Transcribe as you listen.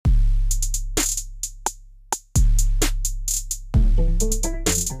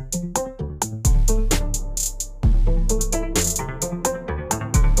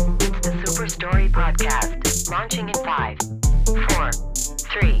podcast. Launching in 5, 4,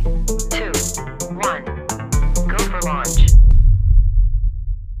 3, 2, 1. Go for launch.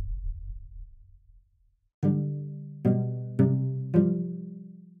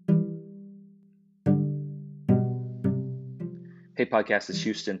 Hey podcast, it's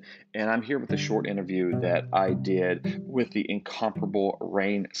Houston, and I'm here with a short interview that I did with the incomparable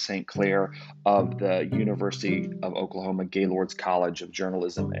Rain St. Clair of the University of Oklahoma Gaylords College of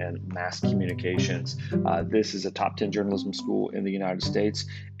Journalism and Mass Communications. This is a top 10 journalism school in the United States,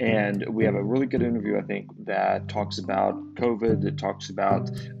 and we have a really good interview, I think, that talks about COVID, it talks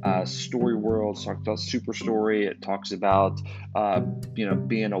about story worlds, talks about super story, it talks about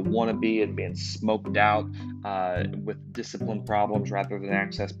being a wannabe and being smoked out with discipline problems rather than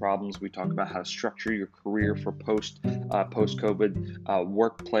access problems. We talk about how to structure your career for post-COVID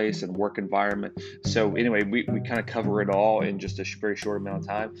workplace and work environment. So anyway, we kind of cover it all in just a very short amount of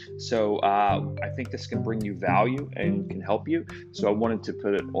time. So I think this can bring you value and can help you. So I wanted to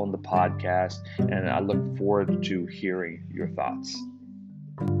put it on the podcast, and I look forward to hearing your thoughts.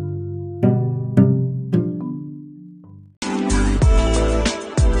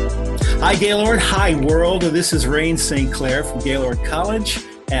 Hi, Gaylord. Hi, world. This is Rain St. Clair from Gaylord College.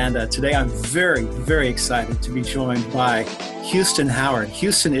 And today I'm very, very excited to be joined by Houston Howard.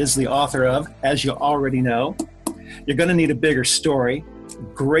 Houston is the author of, as you already know, You're Going to Need a Bigger Story.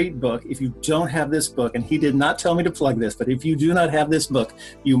 Great book. If you don't have this book, and he did not tell me to plug this, but if you do not have this book,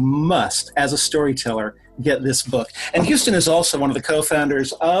 you must, as a storyteller, get this book. And Houston is also one of the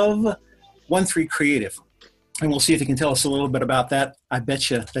co-founders of 1-3 Creative. And we'll see if he can tell us a little bit about that. I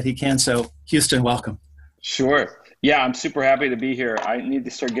bet you that he can. So, Houston, welcome. Sure. Yeah, I'm super happy to be here. I need to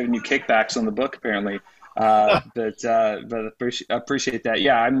start giving you kickbacks on the book, apparently. But appreciate that.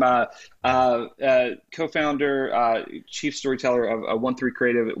 Yeah, I'm co-founder, chief storyteller of 1-3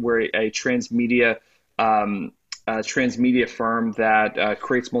 Creative. We're a transmedia firm that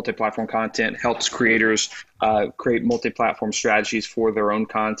creates multi-platform content, helps creators create multi-platform strategies for their own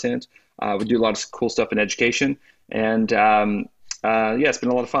content. We do a lot of cool stuff in education, and it's been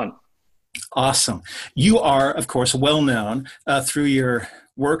a lot of fun. Awesome. You are, of course, well known through your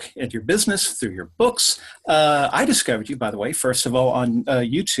work at your business, through your books. I discovered you, by the way, first of all, on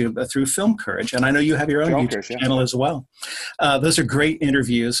YouTube through Film Courage, and I know you have your own YouTube channel as well. Those are great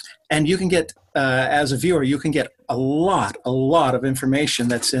interviews, and you can get, as a viewer, you can get a lot of information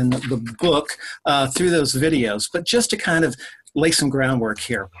that's in the book through those videos. But just to kind of lay some groundwork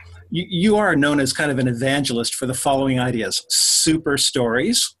here, you are known as kind of an evangelist for the following ideas: super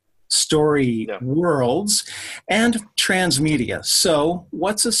stories, story worlds, and transmedia. So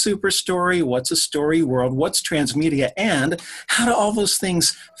what's a super story? What's a story world? What's transmedia? And how do all those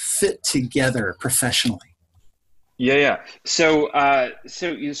things fit together professionally? Yeah. So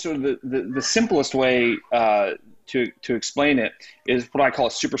sort of the simplest way to explain it is what I call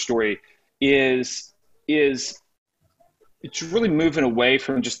a super story is it's really moving away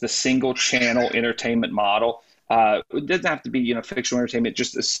from just the single channel entertainment model. It doesn't have to be, fictional entertainment,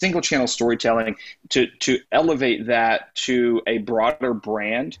 just a single channel storytelling to elevate that to a broader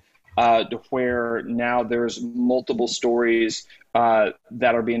brand, to where now there's multiple stories that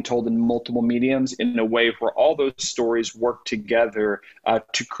are being told in multiple mediums in a way where all those stories work together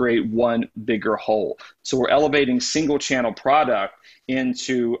to create one bigger whole. So we're elevating single channel product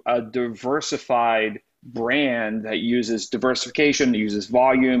into a diversified brand that uses diversification, uses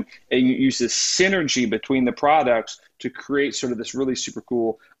volume, and uses synergy between the products to create sort of this really super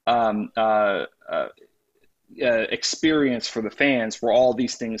cool experience for the fans where all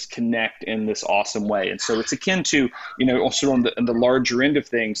these things connect in this awesome way. And so it's akin to, also on the larger end of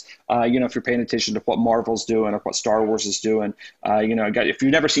things, if you're paying attention to what Marvel's doing or what Star Wars is doing, if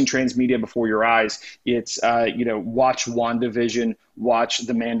you've never seen transmedia before your eyes, it's, watch WandaVision, watch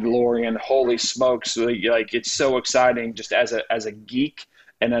The Mandalorian. Holy smokes. Like it's so exciting just as a geek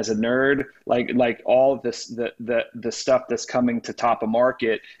and as a nerd, like all of this, the stuff that's coming to top of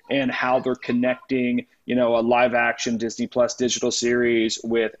market and how they're connecting, a live action Disney Plus digital series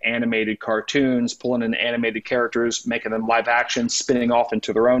with animated cartoons, pulling in animated characters, making them live action, spinning off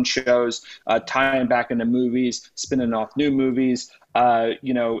into their own shows, tying back into movies, spinning off new movies. With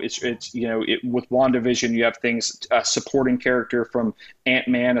WandaVision, you have things, a supporting character from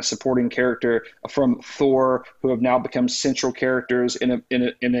Ant-Man, a supporting character from Thor, who have now become central characters in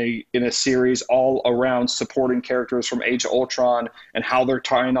a series all around supporting characters from Age of Ultron and how they're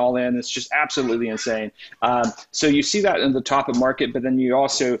tying all in. It's just absolutely insane. So you see that in the top of market, but then you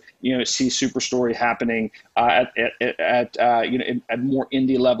also see super story happening at more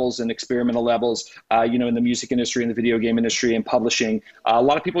indie levels and experimental levels, in the music industry and the video game industry and publishing publishing, a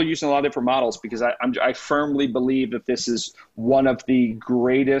lot of people are using a lot of different models because I firmly believe that this is one of the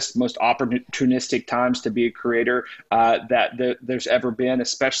greatest, most opportunistic times to be a creator there's ever been,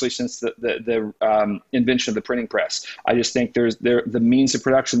 especially since the invention of the printing press. I just think the means of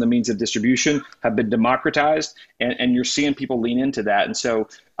production, the means of distribution have been democratized, and you're seeing people lean into that. And so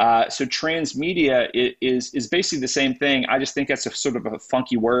transmedia is basically the same thing. I just think that's a sort of a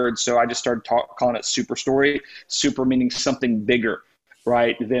funky word. So I just started calling it super story, super meaning something bigger,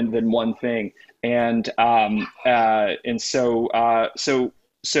 right, than one thing. And so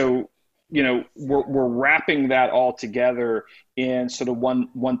we're wrapping that all together in sort of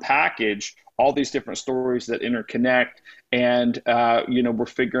one package, all these different stories that interconnect. And, we're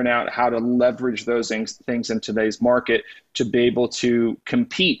figuring out how to leverage those things in today's market to be able to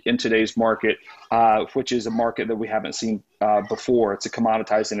compete in today's market, which is a market that we haven't seen before. It's a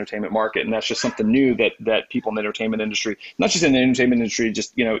commoditized entertainment market. And that's just something new that people in the entertainment industry, not just in the entertainment industry,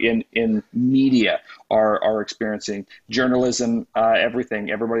 just, in media are experiencing. Journalism, everything,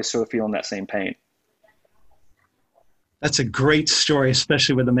 everybody's sort of feeling that same pain. That's a great story,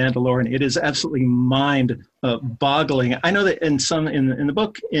 especially with The Mandalorian. It is absolutely mind-boggling. I know that in the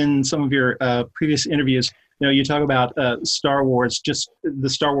book, in some of your previous interviews, you talk about Star Wars, just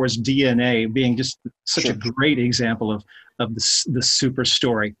the Star Wars DNA being just such a great example of the super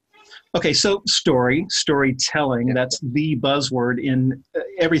story. Okay, so storytelling, that's the buzzword in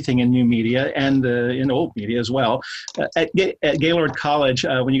everything in new media and in old media as well. At Gaylord College,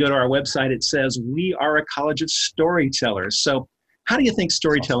 when you go to our website, it says, we are a college of storytellers. So how do you think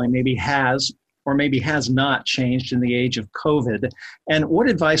storytelling maybe has or maybe has not changed in the age of COVID? And what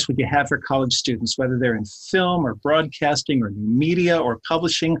advice would you have for college students, whether they're in film or broadcasting or new media or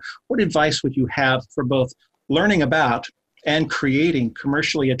publishing? What advice would you have for both learning about and creating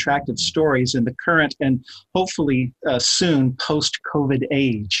commercially attractive stories in the current and hopefully soon post-COVID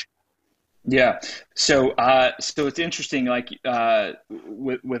age? Yeah. So it's interesting, like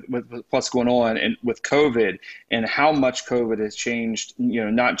with what's going on and with COVID and how much COVID has changed,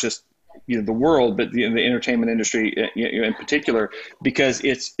 not just the world, but the entertainment industry in particular, because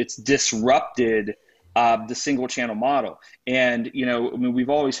it's disrupted the single channel model. And, we've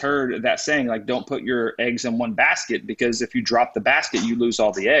always heard that saying, like, don't put your eggs in one basket, because if you drop the basket, you lose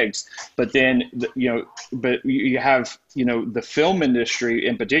all the eggs. But then, but you have, the film industry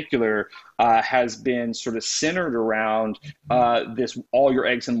in particular has been sort of centered around this all your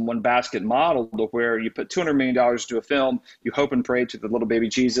eggs in one basket model, to where you put $200 million to a film, you hope and pray to the little baby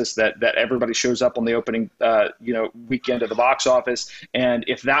Jesus that everybody shows up on the opening weekend of the box office, and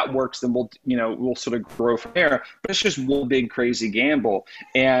if that works, then we'll sort of grow from there. But it's just one big crazy gamble,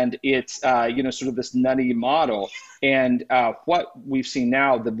 and it's sort of this nutty model. And what we've seen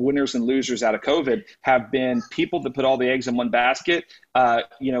now, the winners and losers out of COVID have been people that put all the eggs in one basket,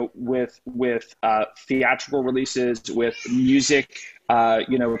 with theatrical releases, with music,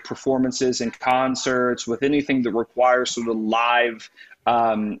 performances and concerts, with anything that requires sort of live,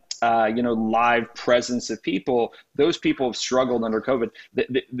 live presence of people. Those people have struggled under COVID.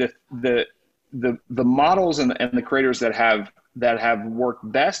 The models and the creators that have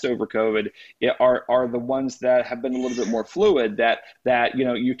worked best over COVID are the ones that have been a little bit more fluid, that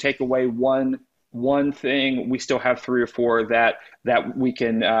you take away one thing, we still have three or four that we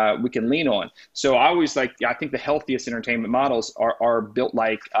can lean on. So I think the healthiest entertainment models are built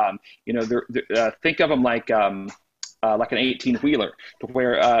like, think of them like an 18-wheeler, to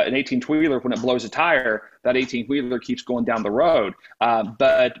where an 18-wheeler, when it blows a tire, that 18-wheeler keeps going down the road.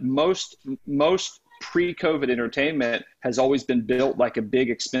 But most pre-COVID entertainment has always been built like a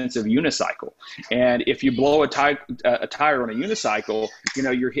big, expensive unicycle. And if you blow a tire on a unicycle,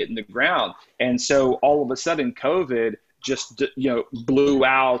 you're hitting the ground. And so all of a sudden, COVID just blew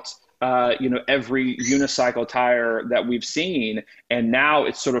out every unicycle tire that we've seen, and now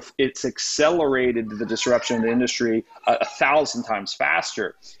it's accelerated the disruption in the industry 1,000 times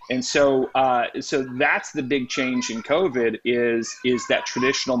faster. And so that's the big change in COVID is that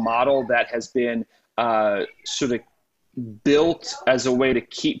traditional model that has been sort of built as a way to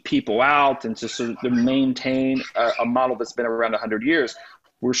keep people out and to sort of maintain a model that's been around 100 years.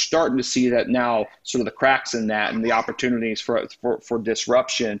 We're starting to see that now, sort of the cracks in that and the opportunities for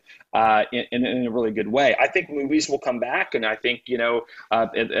disruption in a really good way. I think movies will come back, and I think we're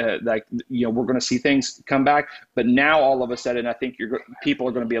going to see things come back. But now all of a sudden, I think people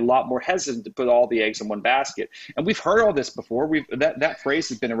are going to be a lot more hesitant to put all the eggs in one basket. And we've heard all this before. That phrase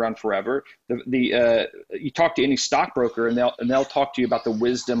has been around forever. You talk to any stockbroker, and they'll talk to you about the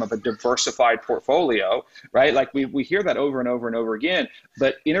wisdom of a diversified portfolio, right? Like we hear that over and over and over again.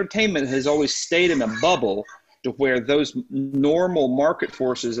 But entertainment has always stayed in a bubble to where those normal market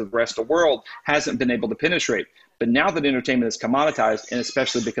forces of the rest of the world hasn't been able to penetrate. But now that entertainment is commoditized, and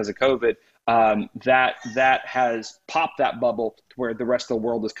especially because of COVID, that has popped that bubble to where the rest of the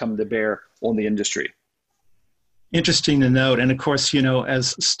world is coming to bear on the industry. Interesting to note. And of course,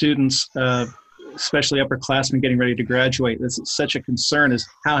 as students, especially upperclassmen getting ready to graduate, this is such a concern, is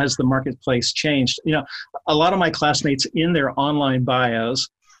how has the marketplace changed? A lot of my classmates in their online bios,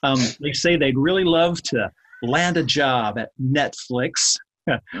 they say they'd really love to land a job at Netflix,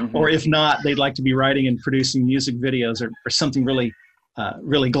 or if not, they'd like to be writing and producing music videos or something really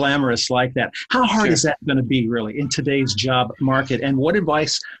glamorous like that. How hard is that going to be really in today's job market? And what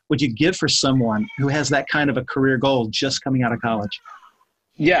advice would you give for someone who has that kind of a career goal just coming out of college?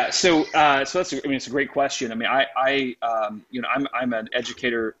 Yeah, so it's a great question. I mean, I'm an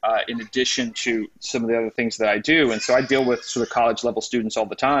educator in addition to some of the other things that I do, and so I deal with sort of college level students all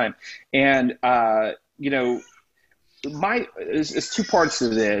the time. And there's two parts to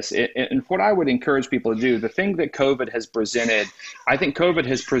this, and what I would encourage people to do, the thing that COVID has presented, I think COVID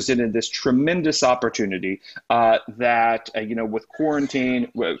has presented this tremendous opportunity that with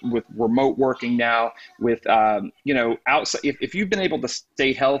quarantine, with remote working now, with outside, if you've been able to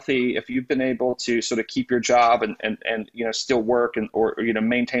stay healthy, if you've been able to sort of keep your job and still work or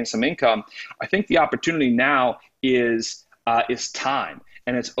maintain some income, I think the opportunity now is time.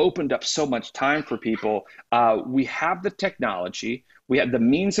 And it's opened up so much time for people. We have the technology. We have the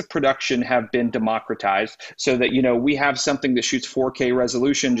means of production have been democratized so that, we have something that shoots 4K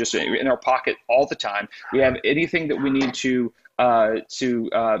resolution just in our pocket all the time. We have anything that we need to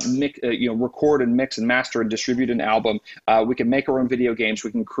record and mix and master and distribute an album. We can make our own video games.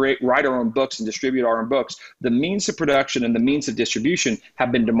 We can write our own books and distribute our own books. The means of production and the means of distribution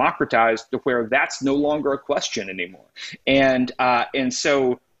have been democratized to where that's no longer a question anymore. And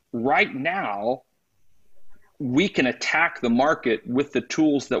so right now, we can attack the market with the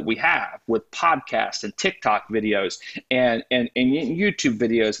tools that we have, with podcasts and TikTok videos and YouTube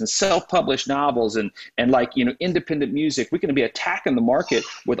videos and self-published novels and independent music. We can be attacking the market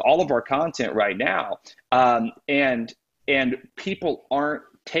with all of our content right now, and people aren't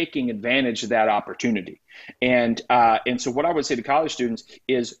taking advantage of that opportunity. And so what I would say to college students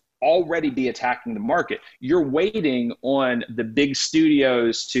is already be attacking the market. You're waiting on the big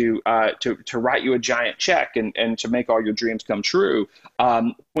studios to write you a giant check and to make all your dreams come true.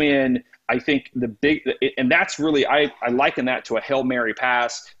 When I think and that's really, I liken that to a Hail Mary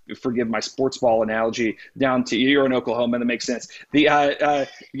pass, forgive my sports ball analogy, down to, you're in Oklahoma, that makes sense.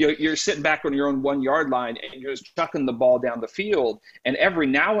 You're sitting back on your own 1 yard line and you're just chucking the ball down the field. And every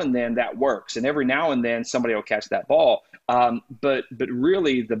now and then that works. And every now and then somebody will catch that ball. But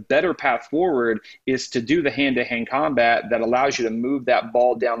really the better path forward is to do the hand-to-hand combat that allows you to move that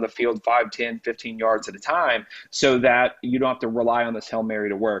ball down the field 5, 10, 15 yards at a time so that you don't have to rely on this Hail Mary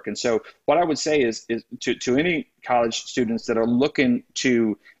to work. And so what I would say is to any college students that are looking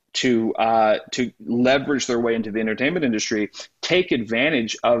to leverage their way into the entertainment industry, take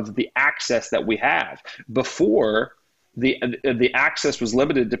advantage of the access that we have. Before, the access was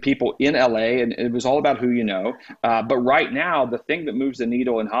limited to people in LA, and it was all about who you know. But right now, the thing that moves the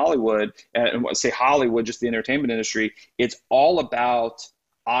needle in Hollywood, and say Hollywood, just the entertainment industry, it's all about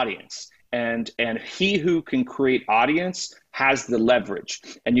audience. And he who can create audience has the leverage,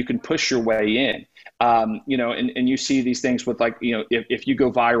 and you can push your way in. And you see these things with if you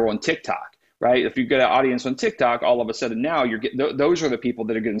go viral on TikTok, right? If you get an audience on TikTok, all of a sudden now those are the people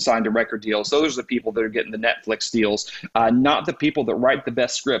that are getting signed to record deals. Those are the people that are getting the Netflix deals, not the people that write the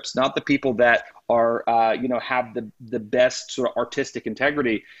best scripts, not the people that are, have the best sort of artistic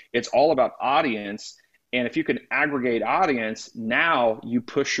integrity. It's all about audience. And if you can aggregate audience, now you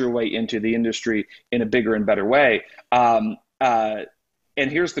push your way into the industry in a bigger and better way. And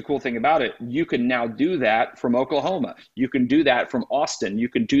here's the cool thing about it. You can now do that from Oklahoma. You can do that from Austin. You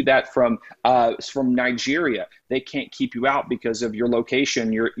can do that from Nigeria. They can't keep you out because of your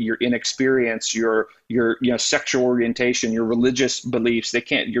location, your inexperience, your sexual orientation, your religious beliefs.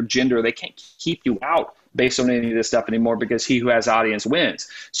 Your gender. They can't keep you out based on any of this stuff anymore, because he who has audience wins.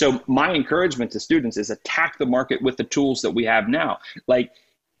 So my encouragement to students is attack the market with the tools that we have now.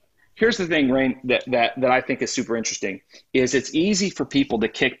 Here's the thing, Rain, that I think is super interesting, is it's easy for people to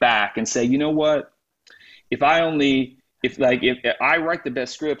kick back and say, you know what, if I write the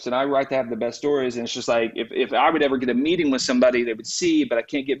best scripts and I write to have the best stories, and it's just like, if I would ever get a meeting with somebody, they would see, but I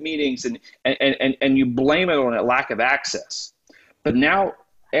can't get meetings, and you blame it on a lack of access. But now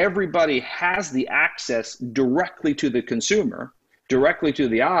everybody has the access directly to the consumer directly to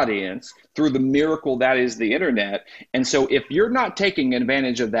the audience through the miracle that is the internet. And so if you're not taking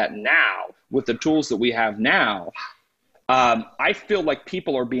advantage of that now with the tools that we have now, I feel like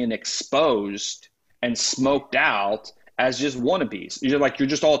people are being exposed and smoked out as just wannabes. You're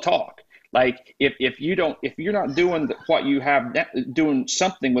just all talk. Like if you're not doing what you have, doing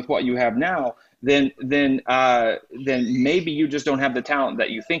something with what you have now, then maybe you just don't have the talent that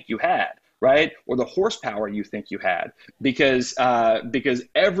you think you had, right? Or the horsepower you think you had, because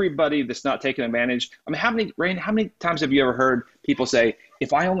everybody that's not taking advantage. I mean, Rain, how many times have you ever heard people say,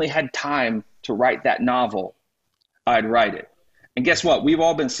 if I only had time to write that novel, I'd write it. And guess what? We've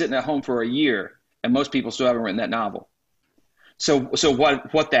all been sitting at home for a year, and most people still haven't written that novel. So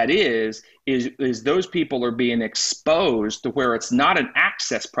what that is those people are being exposed to where it's not an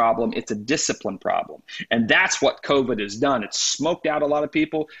access problem, it's a discipline problem. And that's what COVID has done. It's smoked out a lot of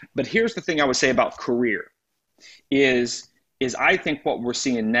people. But here's the thing I would say about career is I think what we're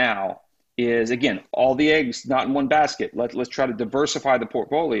seeing now is, again, all the eggs not in one basket. Let's try to diversify the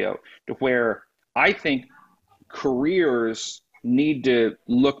portfolio to where I think careers need to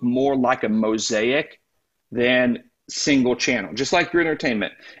look more like a mosaic than single channel, just like your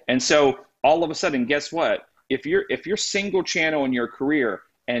entertainment. And so all of a sudden, guess what? If you're single channel in your career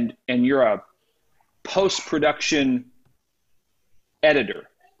and you're a post-production editor,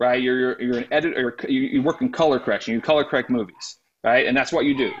 right? You're an editor, you work in color correction, you color correct movies, right? And that's what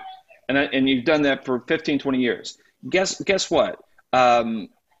you do. And you've done that for 15, 20 years. Guess what? As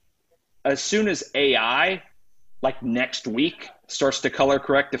soon as AI, like next week, starts to color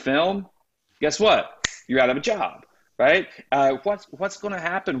correct the film, guess what? You're out of a job. Right? What's going to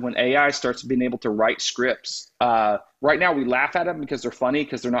happen when AI starts being able to write scripts? Right now, we laugh at them because they're funny,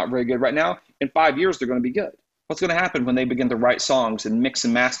 because they're not very good right now. In 5 years, they're going to be good. What's going to happen when they begin to write songs and mix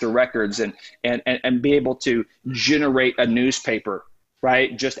and master records and be able to generate a newspaper,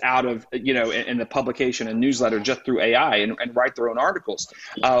 right? Just out of, in the publication and newsletter just through AI and write their own articles.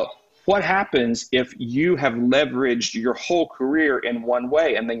 What happens if you have leveraged your whole career in one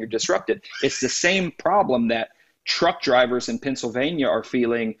way and then you're disrupted? It's the same problem that truck drivers in Pennsylvania are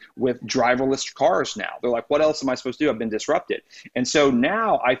feeling with driverless cars now. They're like, what else am I supposed to do? I've been disrupted. And so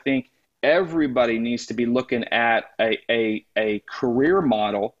now I think everybody needs to be looking at a career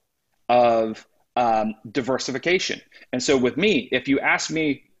model of diversification. And so with me, if you ask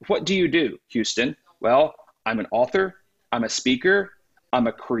me, what do you do, Houston? Well, I'm an author, I'm a speaker, I'm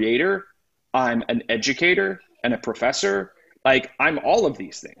a creator, I'm an educator and a professor. Like, I'm all of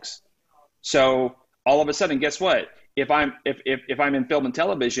these things. So all of a sudden, guess what? If I'm in film and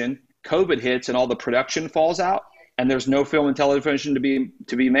television, COVID hits and all the production falls out, and there's no film and television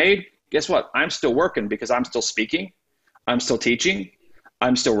to be made. Guess what? I'm still working because I'm still speaking, I'm still teaching,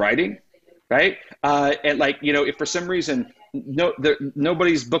 I'm still writing, right? And if for some reason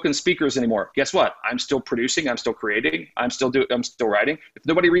nobody's booking speakers anymore, guess what? I'm still producing, I'm still creating, I'm still writing. If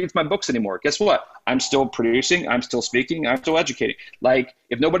nobody reads my books anymore, guess what? I'm still producing, I'm still speaking, I'm still educating. Like,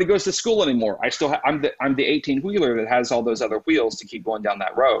 if nobody goes to school anymore, I'm the 18-wheeler that has all those other wheels to keep going down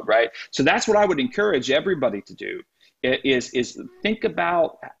that road, right? So that's what I would encourage everybody to do is think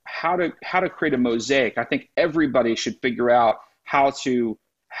about how to create a mosaic. I think everybody should figure out how to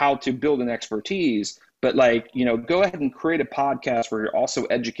build an expertise. But go ahead and create a podcast where you're also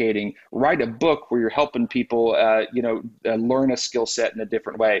educating, write a book where you're helping people, learn a skill set in a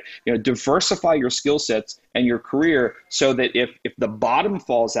different way, diversify your skill sets and your career so that if the bottom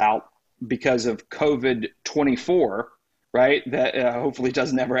falls out because of COVID-24, right, that hopefully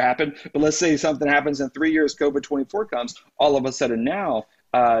doesn't ever happen. But let's say something happens in 3 years, COVID-24 comes, all of a sudden now,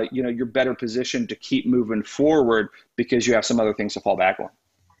 you're better positioned to keep moving forward because you have some other things to fall back on.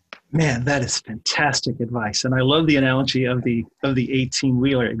 Man, that is fantastic advice. And I love the analogy of the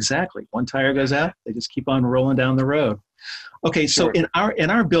 18-wheeler. Exactly. One tire goes out, they just keep on rolling down the road. Okay, so Sure. in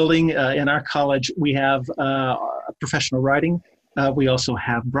our building, in our college, we have professional writing. We also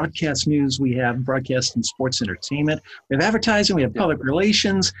have broadcast news. We have broadcast and sports entertainment. We have advertising. We have public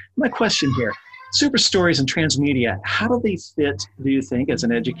relations. My question here, super stories and transmedia, how do they fit, do you think, as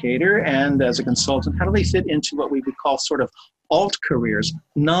an educator and as a consultant, how do they fit into what we would call sort of alt careers,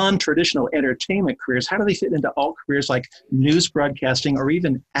 non-traditional entertainment careers? How do they fit into alt careers like news broadcasting or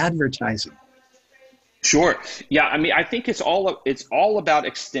even advertising? Sure. Yeah. I mean, I think it's all about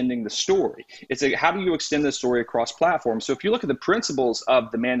extending the story. It's how do you extend the story across platforms? So if you look at the principles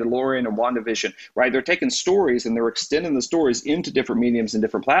of The Mandalorian and WandaVision, right, they're taking stories and they're extending the stories into different mediums and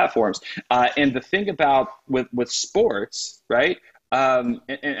different platforms. And the thing about with sports, right, and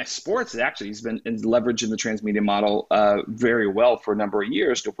sports actually has been leveraging the transmedia model very well for a number of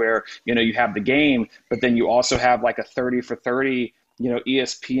years to where, you have the game, but then you also have like a 30 for 30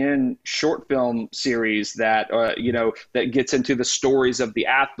 ESPN short film series that that gets into the stories of the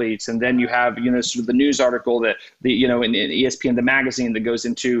athletes, and then you have sort of the news article that in ESPN the magazine that goes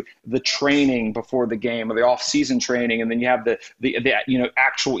into the training before the game or the off-season training, and then you have the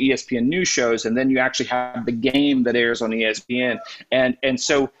actual ESPN news shows, and then you actually have the game that airs on ESPN, and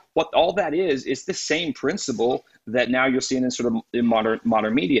so what all that is the same principle that now you're seeing in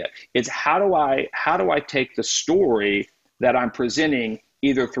modern media. It's how do I take the story that I'm presenting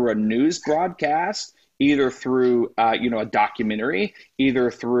either through a news broadcast, either through a documentary, either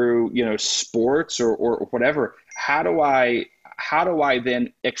through sports or whatever. How do I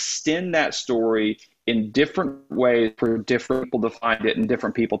then extend that story in different ways for different people to find it and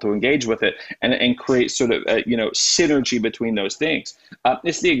different people to engage with it, and create sort of synergy between those things.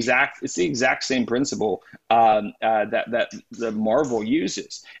 It's the exact same principle that the Marvel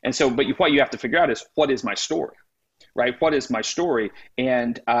uses. And so, but what you have to figure out is, what is my story? Right? What is my story?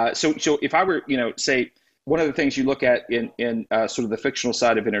 And so if I were, say, one of the things you look at in sort of the fictional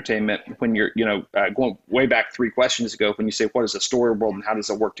side of entertainment, when you're, going way back 3 questions ago, when you say, what is a story world and how does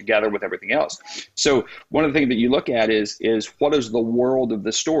it work together with everything else? So one of the things that you look at is what is the world of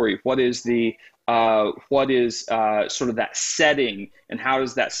the story? What is sort of that setting, and how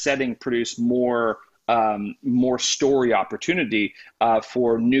does that setting produce more story opportunity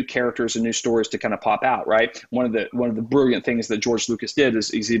for new characters and new stories to kind of pop out, right? One of the brilliant things that George Lucas did is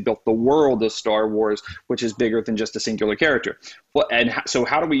he built the world of Star Wars, which is bigger than just a singular character. Well, and so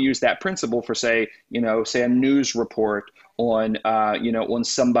how do we use that principle for say a news report on on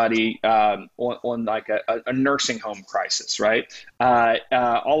somebody on like a nursing home crisis, right?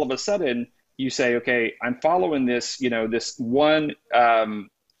 All of a sudden you say, okay, I'm following this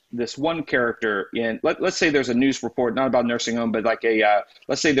this one character in, let's say there's a news report, not about nursing home, but like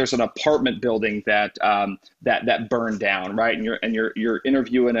let's say there's an apartment building that burned down, right? And you're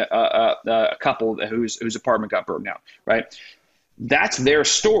interviewing a couple whose apartment got burned down, right? That's their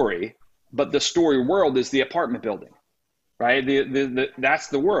story, but the story world is the apartment building, right? That's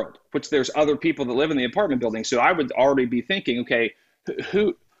the world, which there's other people that live in the apartment building. So I would already be thinking, okay,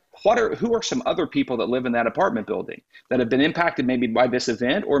 who are some other people that live in that apartment building that have been impacted maybe by this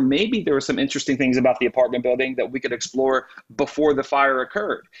event, or maybe there were some interesting things about the apartment building that we could explore before the fire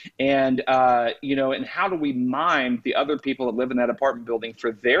occurred. And, and how do we mine the other people that live in that apartment building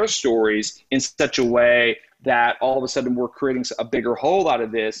for their stories in such a way that all of a sudden we're creating a bigger whole out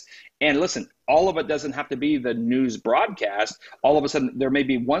of this? And listen, all of it doesn't have to be the news broadcast. All of a sudden, there may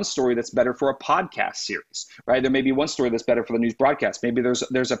be one story that's better for a podcast series, right? There may be one story that's better for the news broadcast. Maybe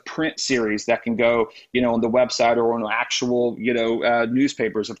there's a print series that can go, on the website or on actual,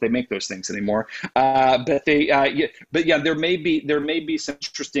 newspapers, if they make those things anymore. But there may be some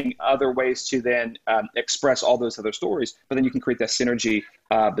interesting other ways to then express all those other stories. But then you can create that synergy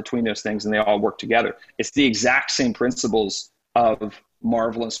between those things, and they all work together. It's the exact same principles of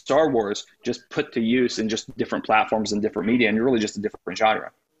Marvel and Star Wars, just put to use in just different platforms and different media, and you're really just a different genre.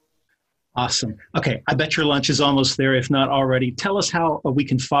 Awesome. Okay, I bet your lunch is almost there, if not already. Tell us how we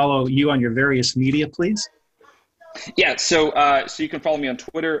can follow you on your various media, please. Yeah, so you can follow me on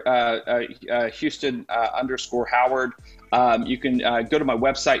Twitter, Houston_Howard. You can go to my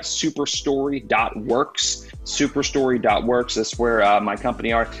website, superstory.works. Superstory.works. That's where my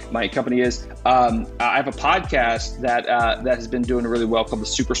company is. I have a podcast that has been doing really well called the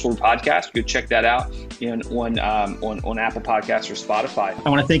Superstory Podcast. You could check that out on Apple Podcasts or Spotify. I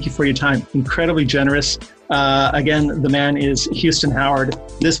want to thank you for your time. Incredibly generous. Again, the man is Houston Howard.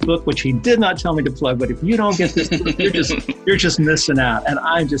 This book, which he did not tell me to plug, but if you don't get this book, you're just missing out. And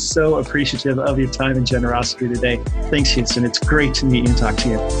I'm just so appreciative of your time and generosity today. Thanks, Houston. It's great to meet you and talk to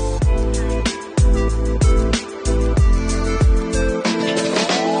you.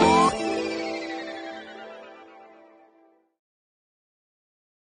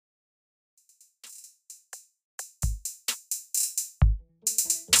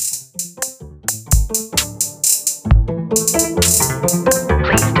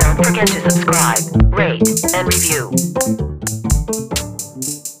 Please don't forget to subscribe, rate, and review.